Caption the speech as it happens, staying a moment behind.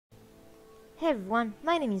Hey everyone,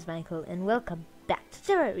 my name is Michael and welcome back to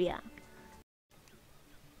Terraria.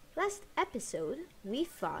 Last episode, we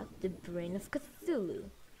fought the Brain of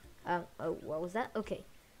Cthulhu. What was that? Okay.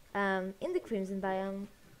 In the Crimson biome,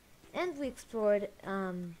 and we explored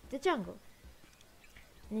the jungle.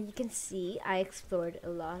 And you can see I explored a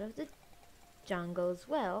lot of the jungle as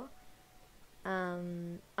well,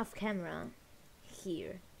 off camera,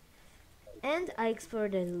 here. And I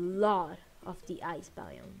explored a lot of the ice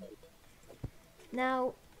biome.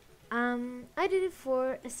 Now, I did it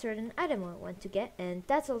for a certain item I want to get, and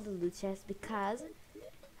that's all the loot chests, because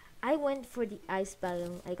I went for the ice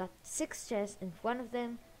biome. I got 6 chests, and one of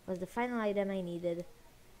them was the final item I needed,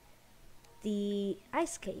 the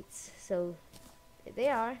ice skates. So there they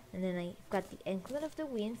are, and then I got the anklet of the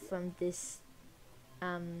wind from this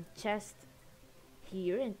chest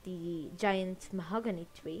here, and the giant mahogany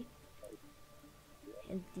tree,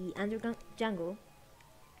 and the underground jungle.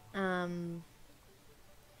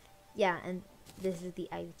 Yeah, and this is the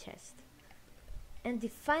ivy chest. And the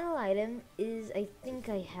final item is, I think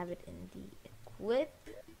I have it in the equip.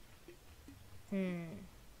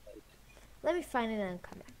 Let me find it and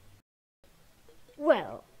come back.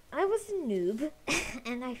 Well, I was a noob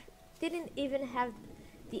and I didn't even have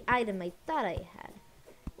the item I thought I had.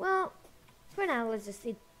 Well, for now, let's just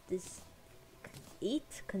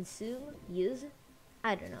consume, use,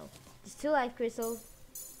 I don't know. Just 2 life crystals.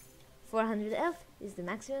 400 elf is the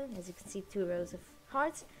maximum. As you can see, 2 rows of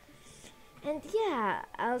hearts. And yeah,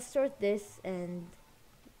 I'll sort this and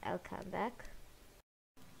I'll come back.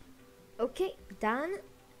 Okay, done.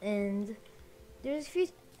 And there's a few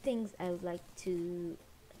things I would like to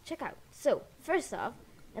check out. So, first off,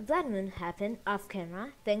 a blood moon happened off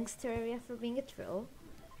camera. Thanks Terraria for being a troll.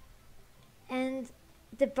 And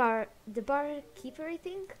the barkeeper, I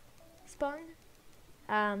think, spawned.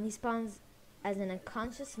 He spawns as an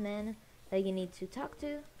unconscious man that you need to talk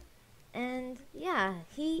to, and yeah,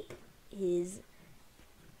 we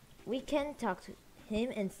can talk to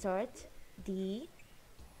him and start the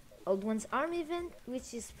Old One's Arm event,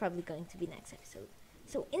 which is probably going to be next episode.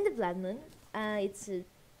 So in the Blood Moon, it's an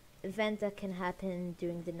event that can happen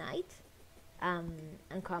during the night,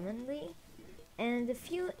 uncommonly, and a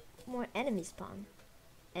few more enemies spawn,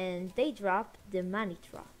 and they drop the money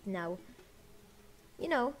drop. Now, you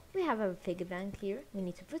know, we have our piggy bank here. We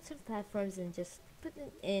need to put some platforms and just put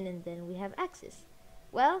it in, and then we have access.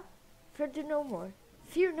 Well, fear no more,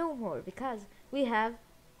 because we have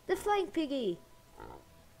the flying piggy.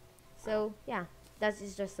 So yeah, that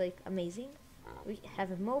is just like amazing. We have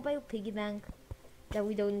a mobile piggy bank that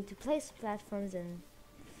we don't need to place platforms and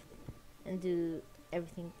do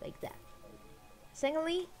everything like that.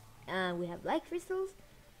 Secondly, we have light crystals.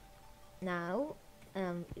 Now,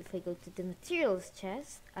 if I go to the materials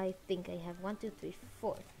chest, I think I have 1, 2, 3,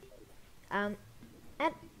 4. And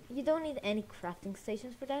you don't need any crafting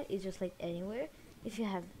stations for that. It's just like anywhere. If you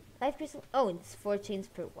have life crystal, oh, it's 4 chains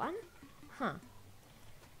per one. Huh.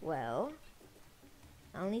 Well,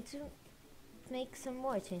 I'll need to make some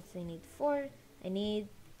more chains. I need 4. I need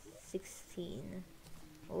 16.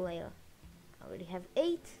 Well, I already have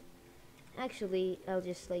 8. Actually, I'll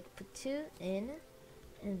just like put 2 in.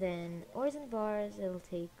 And then ores and bars, it'll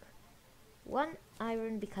take 1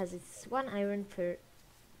 iron, because it's 1 iron per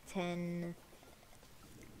 10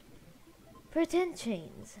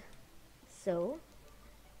 chains. So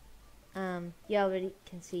you already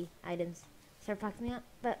can see items start popping up,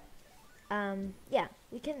 but yeah,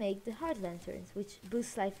 we can make the heart lanterns, which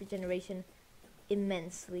boosts life regeneration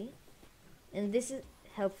immensely, and this is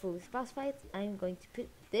helpful with boss fights. I'm going to put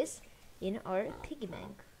this in our piggy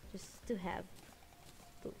bank just to have.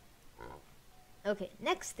 Okay,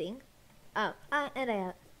 next thing. And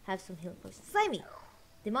I have some healing potions. Slimy!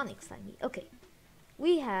 Demonic slimy. Okay.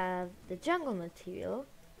 We have the jungle material.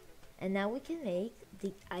 And now we can make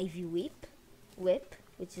the ivy whip,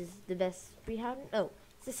 which is the best pre-hard. Oh,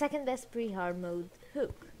 it's the second best pre-hard mode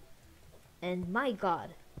hook. And my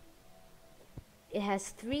god. It has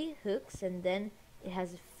 3 hooks, and then it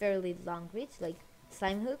has a fairly long reach, like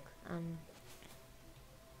slime hook.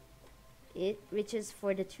 It reaches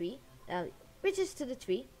for the tree. Reaches to the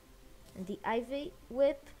tree, and the ivy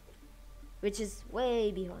whip, which is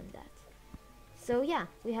way beyond that. So yeah,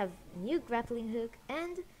 we have a new grappling hook,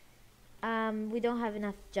 and we don't have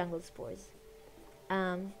enough jungle spores.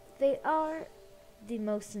 They are the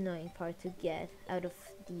most annoying part to get out of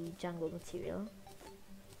the jungle material.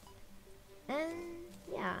 And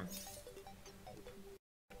yeah.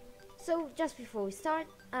 So just before we start,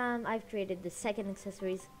 I've created the second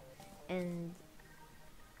accessories and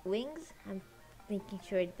wings. I'm making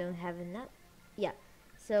sure I don't have enough. Yeah,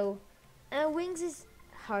 so wings is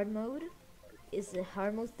hard mode, is a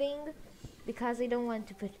harmful thing because I don't want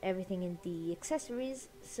to put everything in the accessories,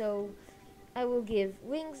 so I will give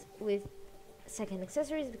wings with second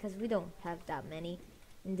accessories because we don't have that many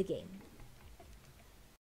in the game.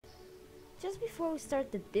 Just before we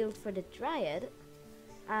start the build for the Dryad,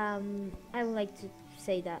 I would like to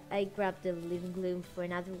say that I grabbed the living gloom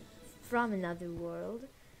from another world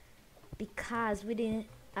because we didn't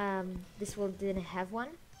this world didn't have one,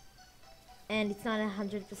 and it's not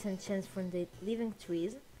 100% chance from the living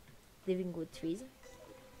wood trees,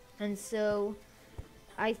 and so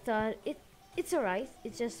I thought it's alright.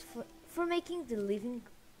 It's just for making the living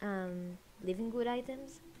wood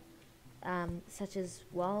items, such as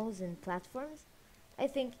walls and platforms. I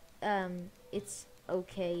think it's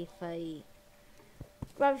okay if I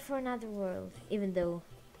grab it for another world, even though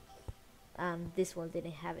this one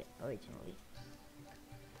didn't have it originally.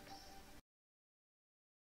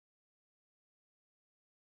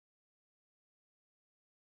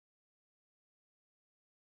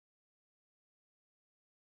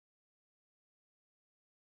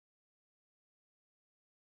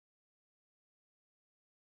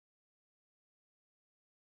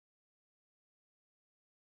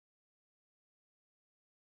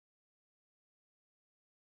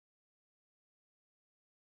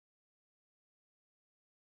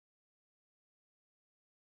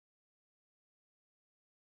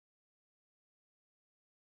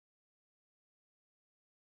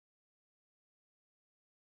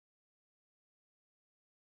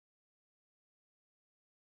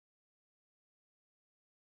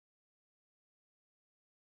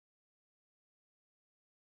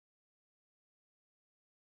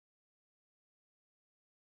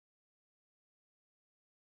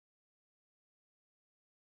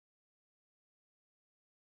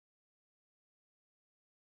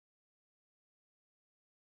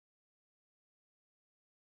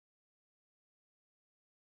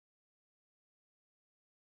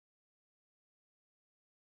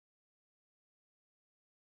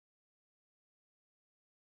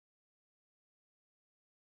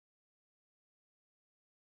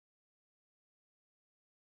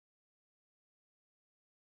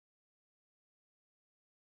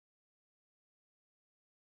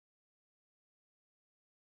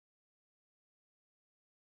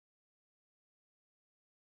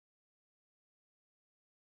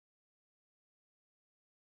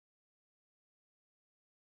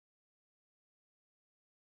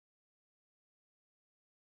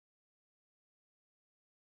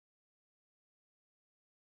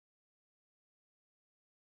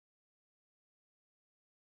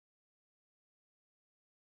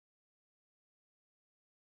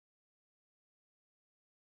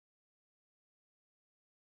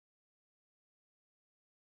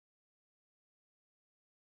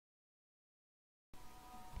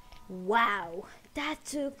 Wow, that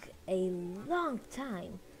took a long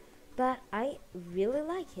time, but I really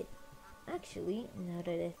like it. Actually, now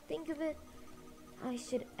that I think of it, I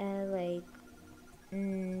should add like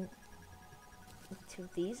two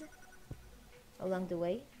of these along the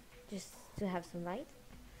way, just to have some light,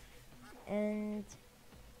 and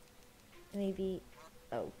maybe,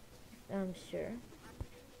 oh, I'm sure,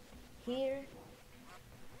 here.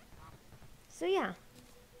 So yeah,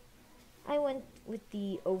 I went with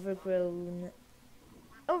the overgrown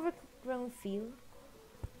feel,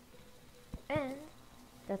 and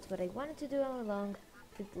that's what I wanted to do all along.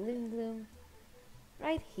 Put the living gloom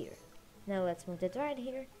right here. Now let's move the Dryad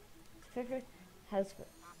here. Perfect house.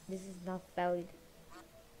 This is not valid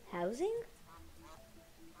housing.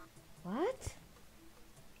 What?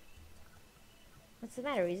 What's the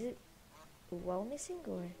matter? Is it a wall missing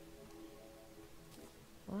or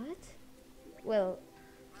what? Well,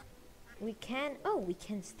 we can. Oh, we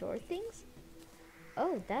can store things.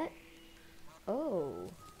 Oh, that. Oh,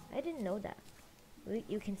 I didn't know that.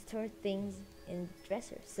 You can store things in the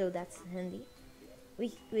dresser, so that's handy.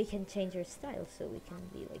 We can change our style, so we can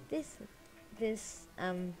be like this.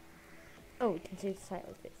 Oh, we can change the style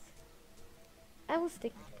like this. I will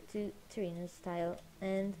stick to Terrina's style.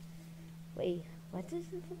 And wait, what does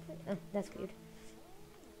it look like? Oh, that's weird.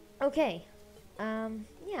 Okay.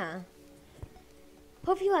 Yeah.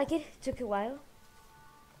 Hope you like it. Took a while,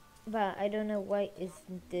 but I don't know why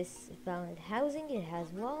isn't this valid housing. It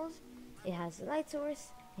has walls. It has a light source.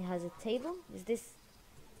 It has a table. Is this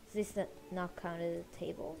not counted as a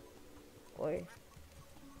table? Or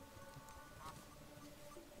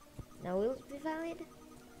now will it be valid?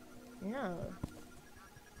 No.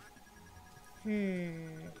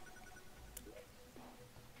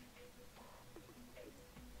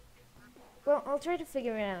 Well, I'll try to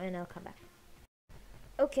figure it out and I'll come back.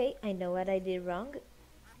 Okay, I know what I did wrong.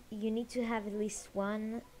 you need to have at least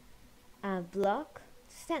one block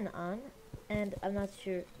to stand on, and I'm not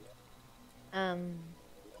sure.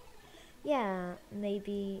 Yeah,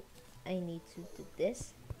 maybe I need to do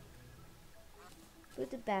this.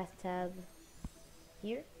 Put the bathtub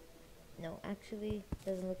here. No, actually,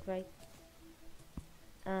 doesn't look right.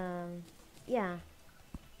 Yeah.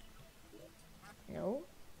 No,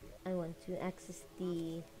 I want to access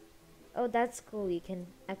the. Oh, that's cool. You can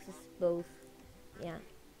access both. Yeah,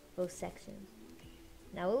 both sections.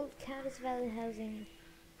 Now will it count as valid housing?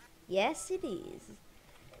 Yes, it is.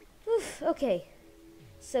 Oof, okay.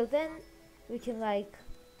 So then we can like,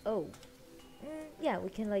 oh, yeah, we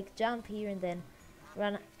can like jump here and then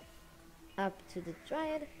run up to the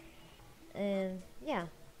dryad, and yeah,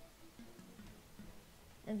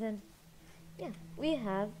 and then yeah, we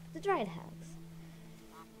have the dryad house.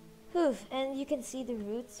 Oof, and you can see the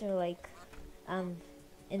roots are like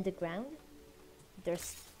in the ground.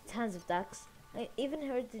 There's tons of ducks. I even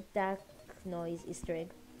heard the duck noise Easter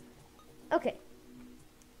egg. Okay,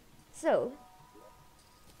 so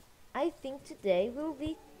I think today we'll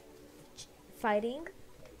be fighting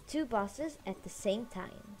 2 bosses at the same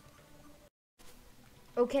time.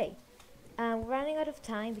 Okay, we're running out of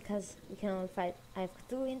time because we can only fight I have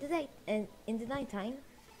Cthulhu in the day and in the nighttime.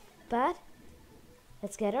 But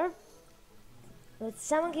let's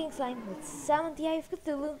summon King Slime, let's summon the Eye of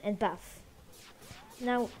Cthulhu and buff.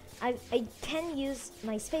 Now I can use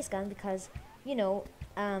my space gun because, you know,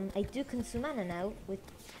 I do consume mana now with,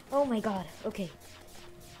 oh my god, okay.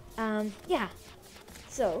 Yeah,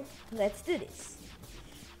 so let's do this.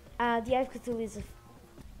 The Eye of Cthulhu is a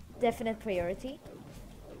definite priority.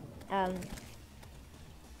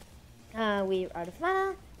 We're out of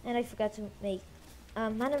mana, and I forgot to make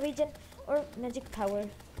mana regen or magic power.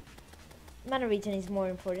 Mana regen is more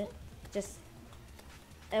important, just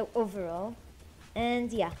overall.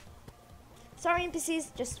 And yeah, sorry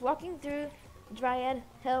NPCs, just walking through. Dryad,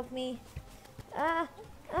 help me.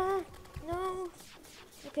 No.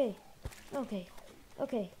 Okay.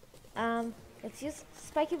 Let's use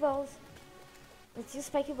spiky balls. Let's use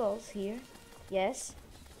spiky balls here. Yes.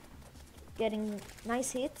 Getting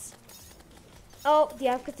nice hits. Oh, the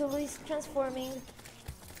Eye of Cthulhu is transforming.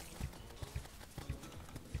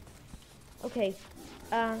 Okay.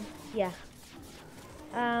 Yeah.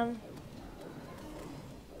 Eye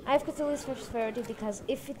of Cthulhu is first priority because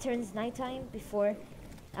if it turns nighttime before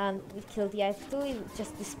we kill the Eye of Cthulhu, it will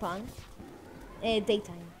just despawn.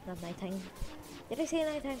 Daytime, not nighttime. Did I say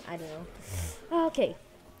nighttime? I don't know. Okay.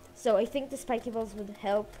 So I think the spiky balls would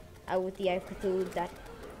help out with the Eye of Cthulhu that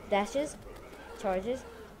dashes, charges.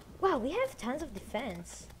 Wow, we have tons of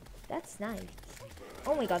defense. That's nice.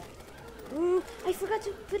 Oh my god. Ooh, I forgot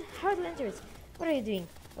to put heart lanterns. What are you doing?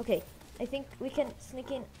 Okay, I think we can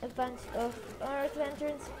sneak in a bunch of heart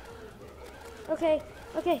lanterns. Okay.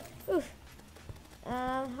 Oof.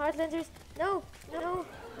 Heart lanterns. No.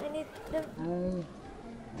 I need them.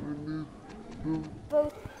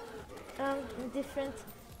 Both different.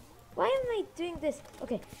 Why am I doing this?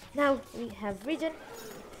 Okay, now we have regen.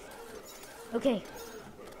 Okay.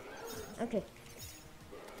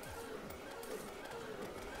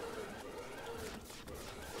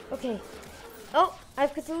 Oh,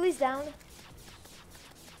 I've Cthulhu is down.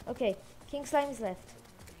 Okay, King Slime is left.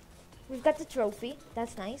 We've got the trophy.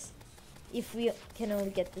 That's nice. If we can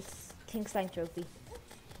only get this King Slime trophy.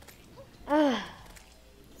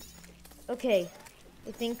 Okay,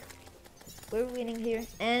 I think we're winning here.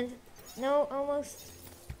 And no, almost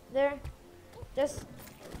there. Just,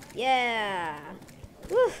 yeah.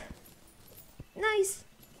 Woo. Nice.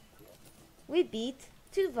 We beat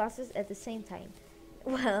 2 bosses at the same time.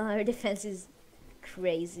 Well, our defense is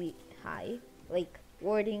crazy high. Like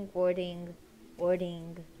warding,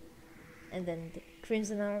 and then the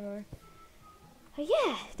crimson armor.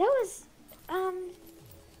 Yeah, that was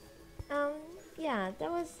yeah, that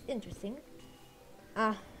was interesting.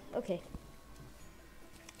 Okay.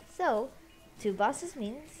 So 2 bosses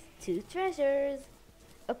means 2 treasures.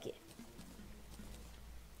 Okay.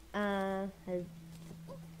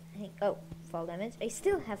 Oh, fall damage. I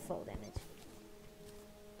still have fall damage.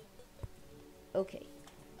 Okay.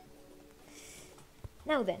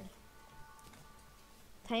 Now then.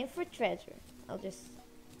 Time for treasure. I'll just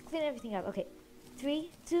clean everything up. Okay. 3,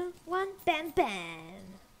 2, 1, bam,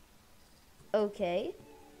 bam. Okay.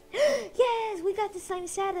 Yes, we got the slime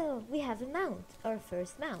saddle. We have a mount. Our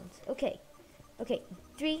first mount. Okay.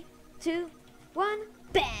 3, 2, 1,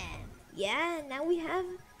 bam. Yeah, now we have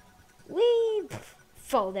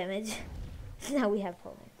fall damage. Now we have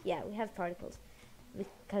fall damage. Yeah, we have particles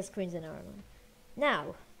because crimson armor.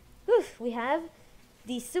 Now, we have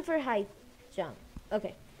the super high jump.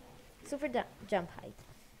 Okay, super jump height.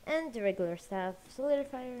 And the regular stuff,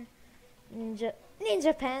 solidifier,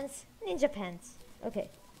 ninja pants. Okay.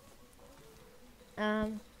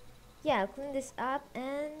 Yeah, I'll clean this up,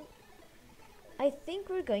 and I think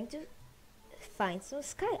we're going to find some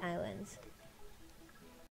sky islands.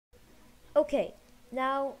 Okay,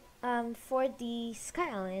 now for the sky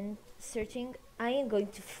island searching, I am going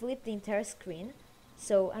to flip the entire screen,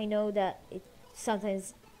 so I know that it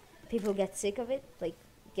sometimes people get sick of it, like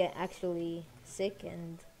get actually sick,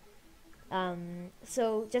 and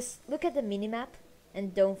so just look at the minimap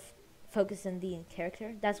and don't focus on the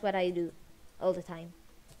character. That's what I do all the time.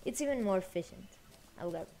 It's even more efficient. I'll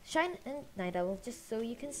go shine and night owl just so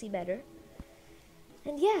you can see better.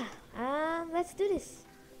 And yeah, let's do this.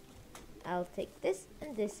 I'll take this,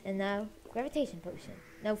 and now gravitation potion.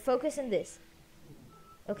 Now focus on this.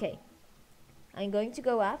 Okay, I'm going to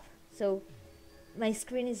go up, so my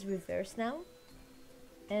screen is reversed now,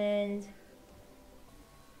 and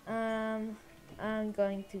I'm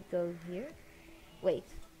going to go here. Wait,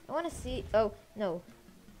 I want to see. Oh no.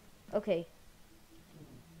 Okay.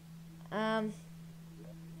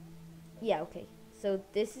 Yeah. Okay. So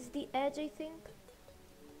this is the edge, I think.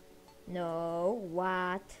 No.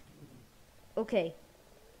 What? Okay.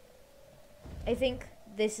 I think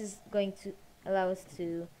this is going to allow us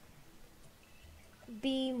to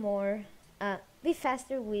be more, be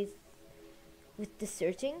faster with the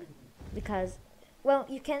searching, because, well,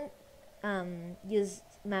 you can use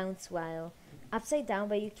mounts while upside down,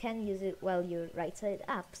 but you can use it while you're right side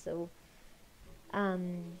up. So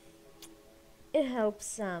it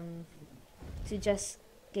helps to just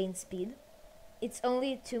gain speed. It's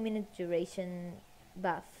only a 2-minute duration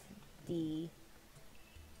buff. The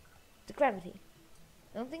gravity.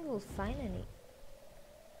 I don't think we'll find any.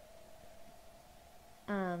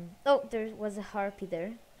 Oh, there was a harpy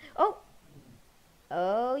there.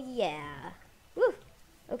 Oh yeah. Woo.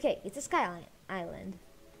 Okay, it's a sky island.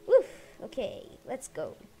 Woo. Okay, let's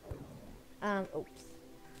go. Oops.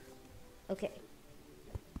 Okay.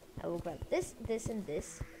 I will grab this, and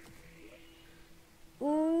this.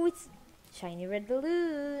 Ooh, it's shiny red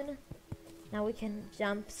balloon. Now we can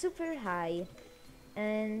jump super high,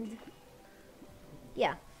 and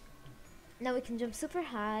yeah, now we can jump super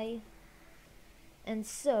high, and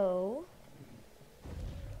so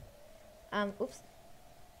oops,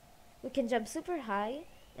 we can jump super high,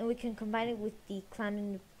 and we can combine it with the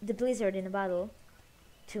climbing the blizzard in a bottle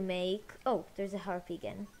to make, oh, there's a harpy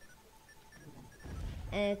again,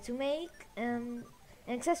 to make an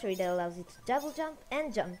accessory that allows you to double jump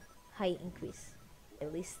and jump high increase,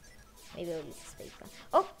 at least. Maybe I'll use a space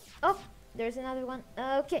gun. Oh, there's another one.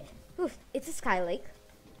 Okay, oof, it's a sky lake.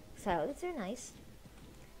 Sky lakes are nice.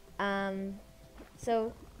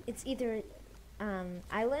 So it's either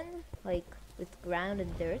island, like with ground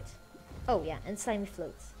and dirt. Oh yeah, and slimy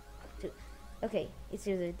floats too. Okay, it's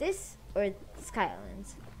either this or sky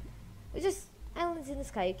islands, which is islands in the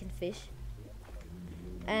sky you can fish.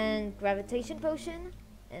 And gravitation potion,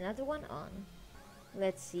 another one on.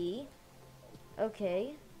 Let's see.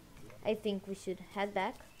 Okay. I think we should head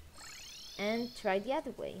back and try the other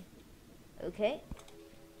way. Okay.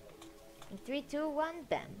 In 3, 2, 1,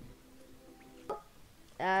 bam.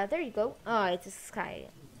 There you go. Oh, it's a sky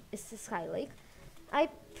lake. I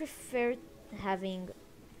prefer having.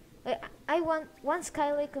 I want one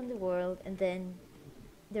sky lake on the world, and then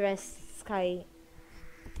the rest sky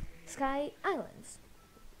islands,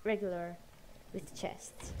 regular with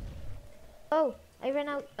chests. Oh, I ran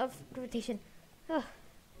out of gravitation. Oh.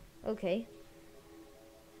 Okay.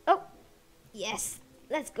 Oh, yes.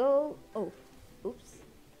 Let's go. Oh, oops.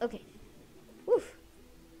 Okay. Woof.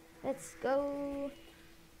 Let's go.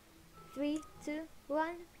 3, 2,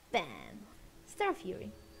 1, bam. Star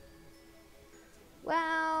Fury.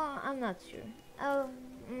 Well, I'm not sure.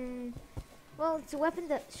 Well, it's a weapon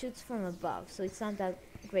that shoots from above, so it's not that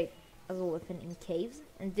great of a weapon in caves.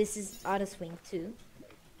 And this is auto swing too.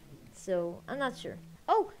 So I'm not sure.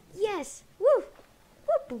 Oh, yes. Woo.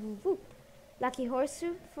 Whoop, whoop, whoop. Lucky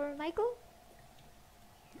horseshoe for Michael.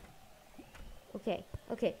 Okay.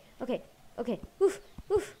 Woof,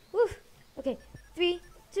 woof, woof. Okay, 3,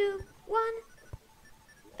 2, 1.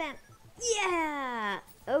 Bam. Yeah.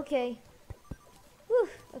 Okay. Woof.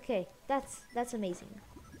 Okay, that's amazing.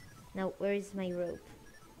 Now where is my rope?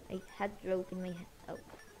 I had rope in my hand. Oh,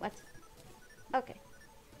 what? Okay.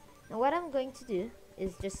 Now what I'm going to do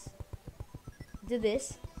is just do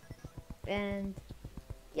this, and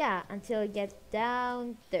yeah, until I get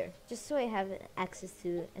down there, just so I have access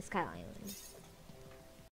to a sky island.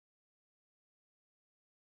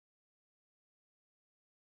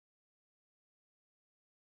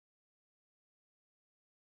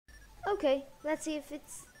 Okay, let's see if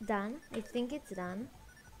it's done. I think it's done.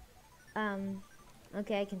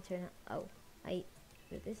 Okay, I can turn it. Oh, I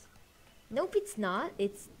do this. Nope, it's not.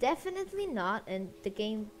 It's definitely not. And the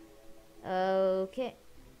game. Okay.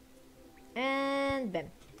 And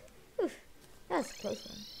bam. Oof, that's a close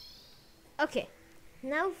one. Okay,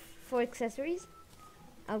 now for accessories.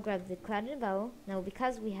 I'll grab the cloud in a bowl. Now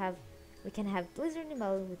because we can have blizzard in a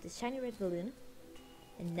bowl with the shiny red balloon.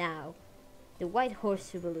 And now the white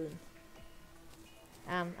horseshoe balloon.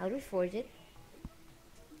 I'll reforge it.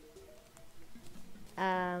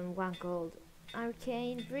 1 gold.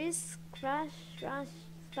 Arcane, brisk, crash, rush,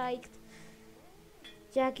 spiked,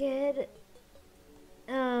 jagged.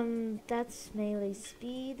 That's melee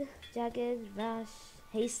speed, jagged, rush,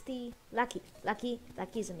 hasty, lucky. Lucky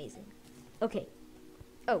is amazing. Okay.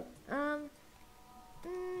 Oh, nah.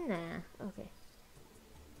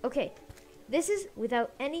 Okay. This is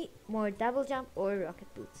without any more double jump or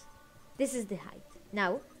rocket boots. This is the height.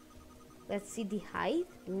 Now, let's see the height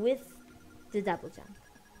with the double jump.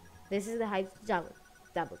 This is the height double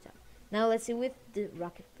jump. Now let's see with the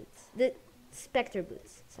rocket boots. The specter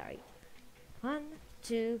boots, sorry. 1,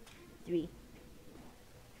 2, 3.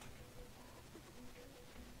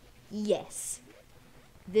 Yes.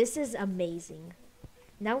 This is amazing.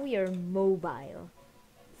 Now we are mobile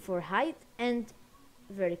for height and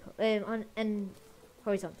vertical and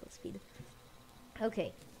horizontal speed.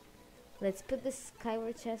 Okay. Let's put the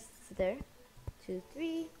skyward chests there. 2,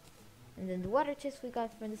 3. And then the water chest we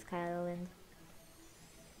got from the Sky Island.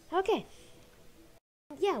 Okay.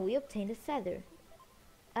 Yeah, we obtained a feather.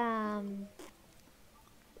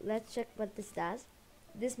 Let's check what this does.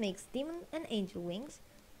 This makes demon and angel wings.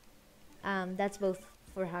 That's both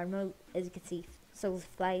for hard mode, as you can see. Souls of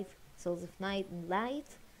flight, souls of night, and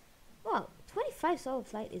light. Wow, 25 souls of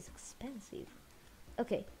flight is expensive.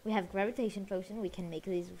 Okay, we have gravitation potion. We can make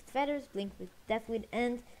these with feathers, blink with deathwind,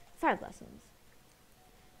 and fire blossoms.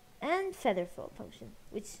 And feather fall potion,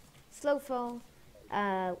 which slow fall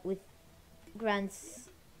with grants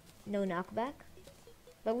no knockback,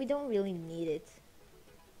 but we don't really need it,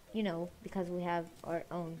 you know, because we have our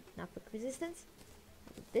own knockback resistance.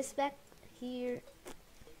 Put this back here.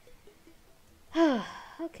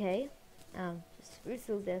 Okay, just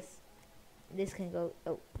refill this. This can go.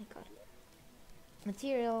 Oh my god.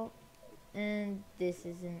 Material, and this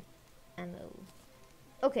is an ammo.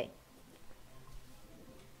 Okay.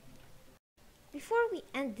 Before we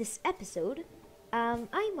end this episode,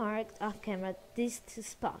 I marked off camera these 2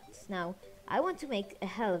 spots. Now, I want to make a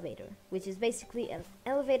elevator, which is basically an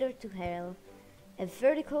elevator to hell, a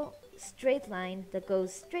vertical straight line that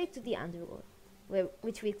goes straight to the underworld,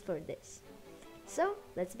 which we explored this. So,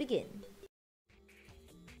 let's begin.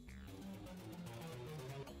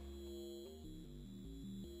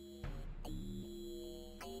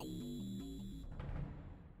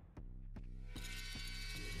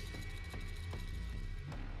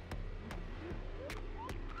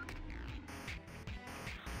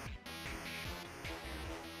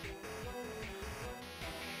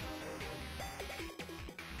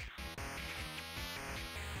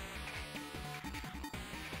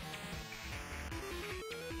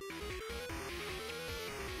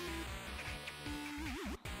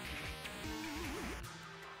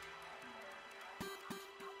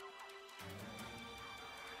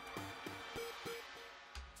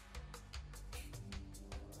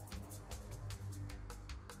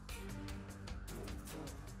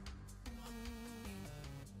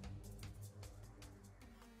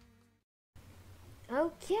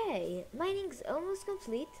 Okay, mining's almost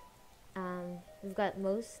complete. We've got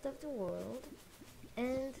most of the world,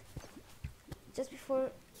 and just before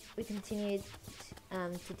we continued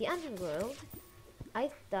to the underworld, I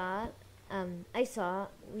thought I saw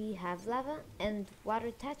we have lava and water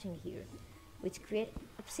attaching here, which create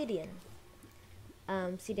obsidian.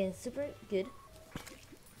 Obsidian is super good.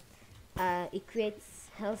 It creates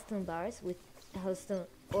hellstone bars with hellstone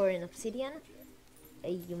or an obsidian.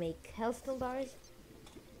 You make hellstone bars,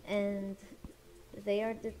 and they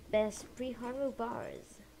are the best pre-harmony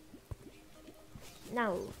bars.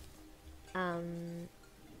 Now,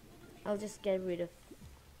 I'll just get rid of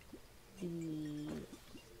the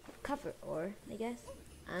copper ore, I guess.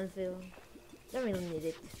 Anvil, don't really need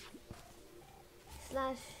it.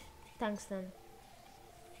 Slash tungsten.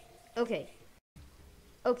 Okay,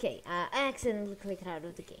 I accidentally clicked out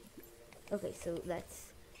of the game. Okay, so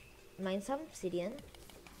let's mine some obsidian.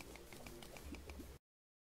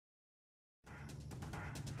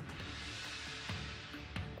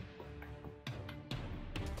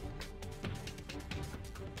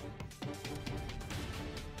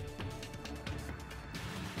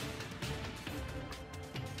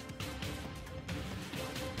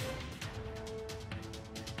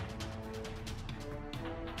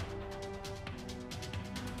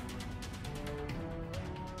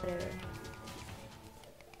 Better.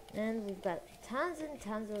 And we've got tons and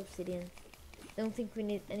tons of obsidian. Don't think we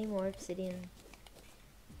need any more obsidian.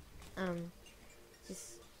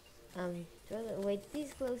 Just throw away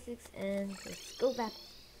these glow sticks and let's go back.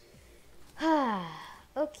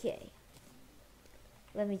 Okay.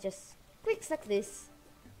 Let me just quick stack this.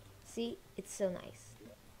 See, it's so nice.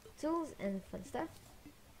 Tools and fun stuff.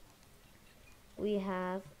 We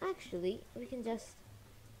have, actually, we can just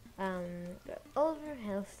go over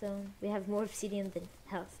hellstone. We have more obsidian than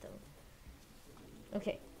hellstone.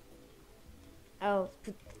 Okay. I'll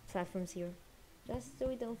put platforms here, just so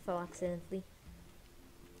we don't fall accidentally.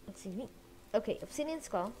 Excuse me. Okay, obsidian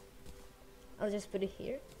skull. I'll just put it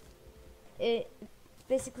here. It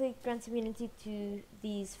basically grants immunity to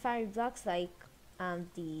these fiery blocks like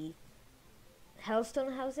the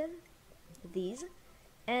hellstone housing, these,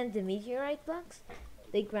 and the meteorite blocks.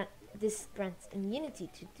 This grants immunity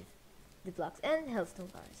to the blocks and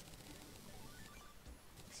hellstone bars.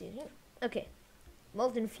 Excuse me. Okay,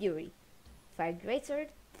 molten fury, fire greatsword.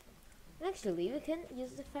 Actually, we can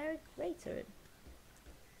use the fire greatsword.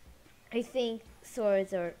 I think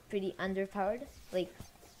swords are pretty underpowered, like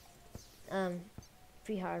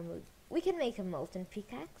pre-hard mode. We can make a molten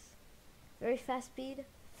pickaxe. Very fast speed.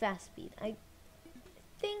 I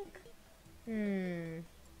think,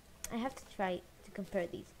 I have to try to compare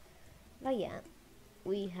these. But yeah,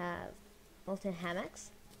 we have molten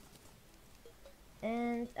hammocks.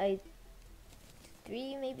 And I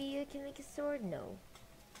 3, maybe I can make a sword? No.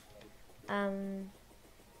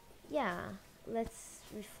 Yeah, let's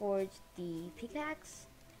reforge the pickaxe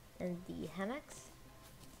and the hammocks.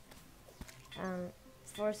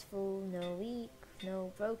 Forceful, no weak,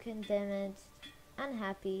 no broken, damaged,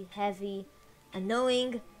 unhappy, heavy,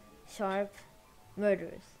 annoying, sharp,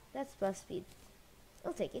 murderous. That's plus speed.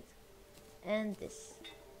 I'll take it. And this.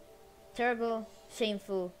 Terrible,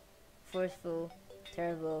 shameful, forceful,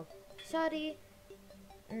 terrible, shoddy,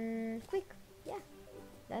 quick. Yeah,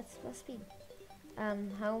 that's plus speed.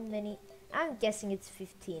 How many? I'm guessing it's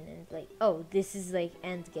 15 and like, oh, this is like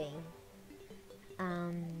end game.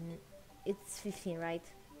 It's 15, right?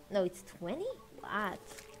 No, it's 20? What?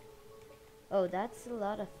 Oh, that's a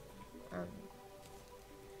lot of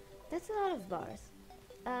bars.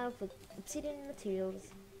 Put obsidian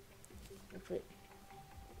materials. Put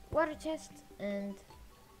water chest and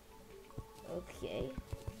okay.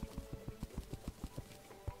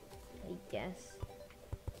 I guess.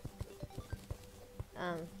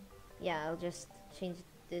 Yeah, I'll just change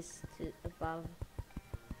this to above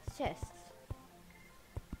chests.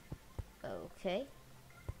 Okay.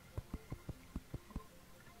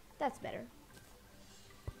 That's better.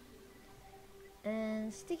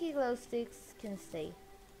 And sticky glow sticks can stay.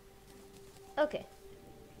 Okay.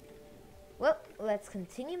 Well, let's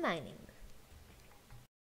continue mining.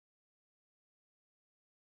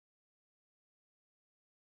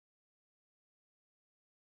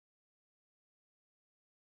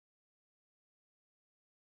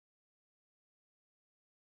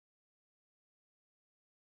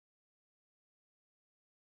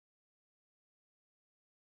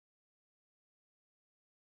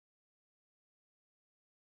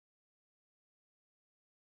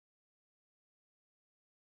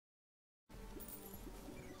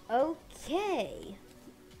 Okay.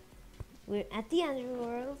 We're at the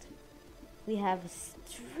underworld. We have a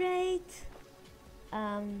straight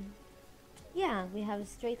we have a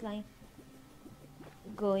straight line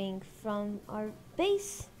going from our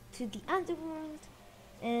base to the underworld,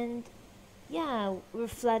 and yeah, we're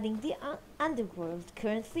flooding the underworld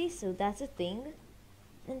currently, so that's a thing.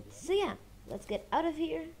 And so yeah, let's get out of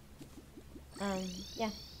here. Yeah.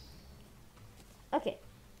 Okay.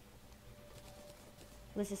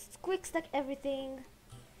 Let's just quick stack everything.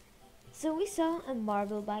 So we saw a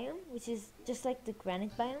marble biome, which is just like the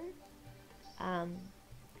granite biome.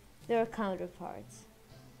 There are counterparts.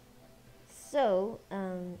 So,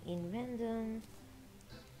 in random.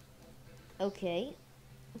 Okay.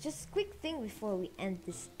 Just quick thing before we end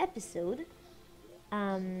this episode.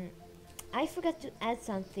 I forgot to add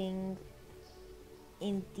something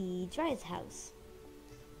in the dryad's house.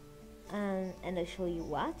 And I'll show you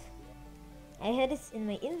what. I had this in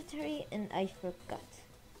my inventory and I forgot.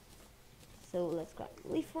 So let's grab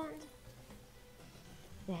leaf wand.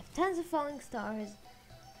 We have tons of falling stars.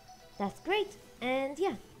 That's great. And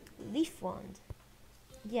yeah, leaf wand.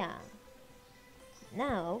 Yeah.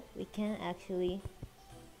 Now we can actually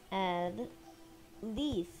add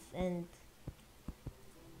leaf and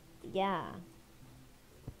yeah.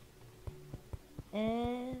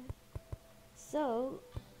 And so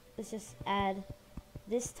let's just add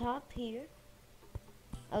this top here.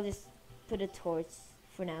 I'll just put a torch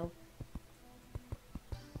for now.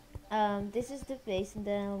 This is the base, and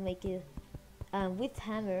then I'll make it with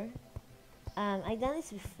hammer. I done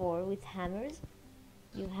this before with hammers.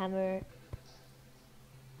 You hammer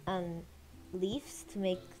leaves to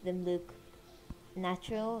make them look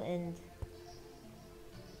natural and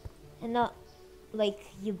not like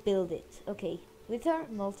you build it. Okay, with our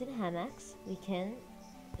molten hammocks, we can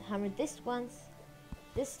hammer this once,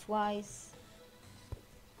 this twice,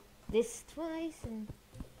 and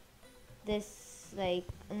this like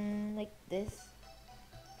this.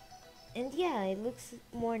 And yeah, it looks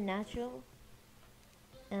more natural.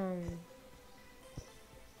 Maybe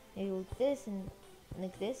like this and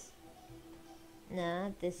like this. Nah,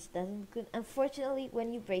 this doesn't look good. Unfortunately,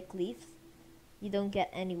 when you break leaves, you don't get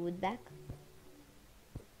any wood back.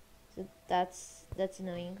 So that's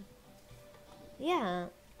annoying. Yeah,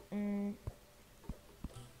 I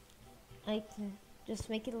can just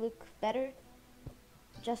make it look better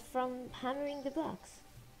just from hammering the blocks.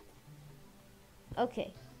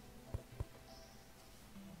 Okay.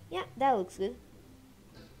 Yeah, that looks good.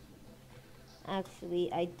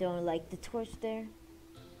 Actually, I don't like the torch there.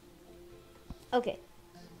 Okay.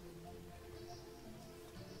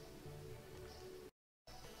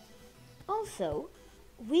 Also,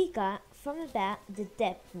 we got from the bat the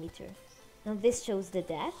depth meter. Now this shows the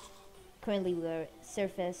depth. Currently we're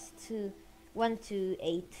surface to 1 to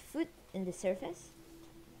 8 foot in the surface.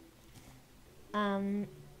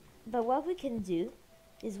 But what we can do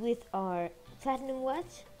is with our platinum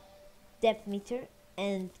watch, depth meter,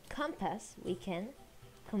 and compass, we can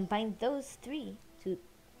combine those three to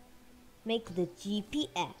make the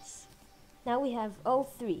GPS. Now we have all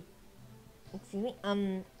three. Excuse me.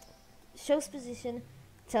 Shows position,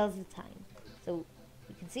 tells the time. So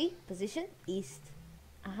you can see position east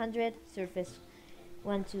 100, surface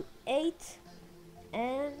 1 to 8,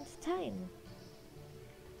 and time.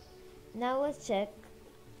 Now let's check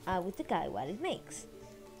with the guy what it makes.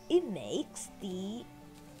 It makes the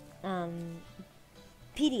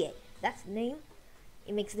PDA. That's the name.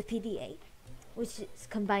 It makes the PDA, which is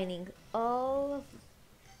combining all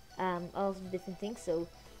of the different things. So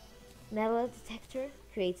metal detector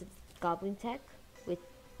creates a goblin tech with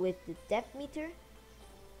the depth meter,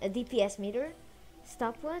 a DPS meter,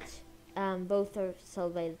 stopwatch. Both are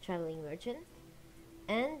sold by the traveling merchant,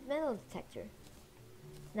 and metal detector.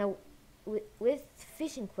 Now with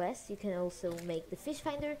fishing quests, you can also make the fish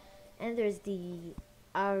finder, and there's the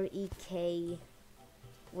REK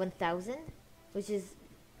 1000, which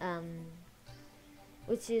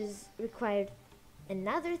is required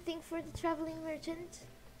another thing for the traveling merchant,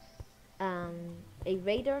 a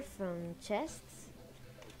radar from chests,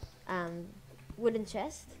 wooden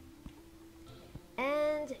chest,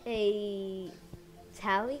 and a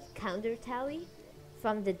counter tally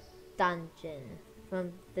from the dungeon.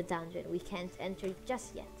 We can't enter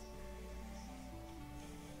just yet.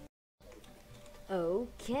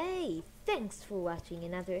 Okay, thanks for watching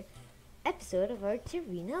another episode of our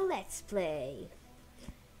Terrina Let's Play.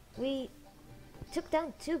 We took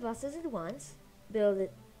down 2 bosses at once, built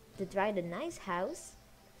a nice house,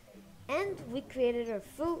 and we created our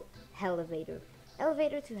full elevator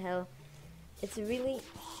to hell. It's a really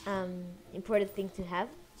important thing to have,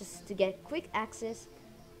 just to get quick access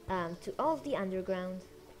to all of the underground.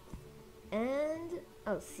 And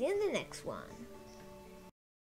I'll see you in the next one.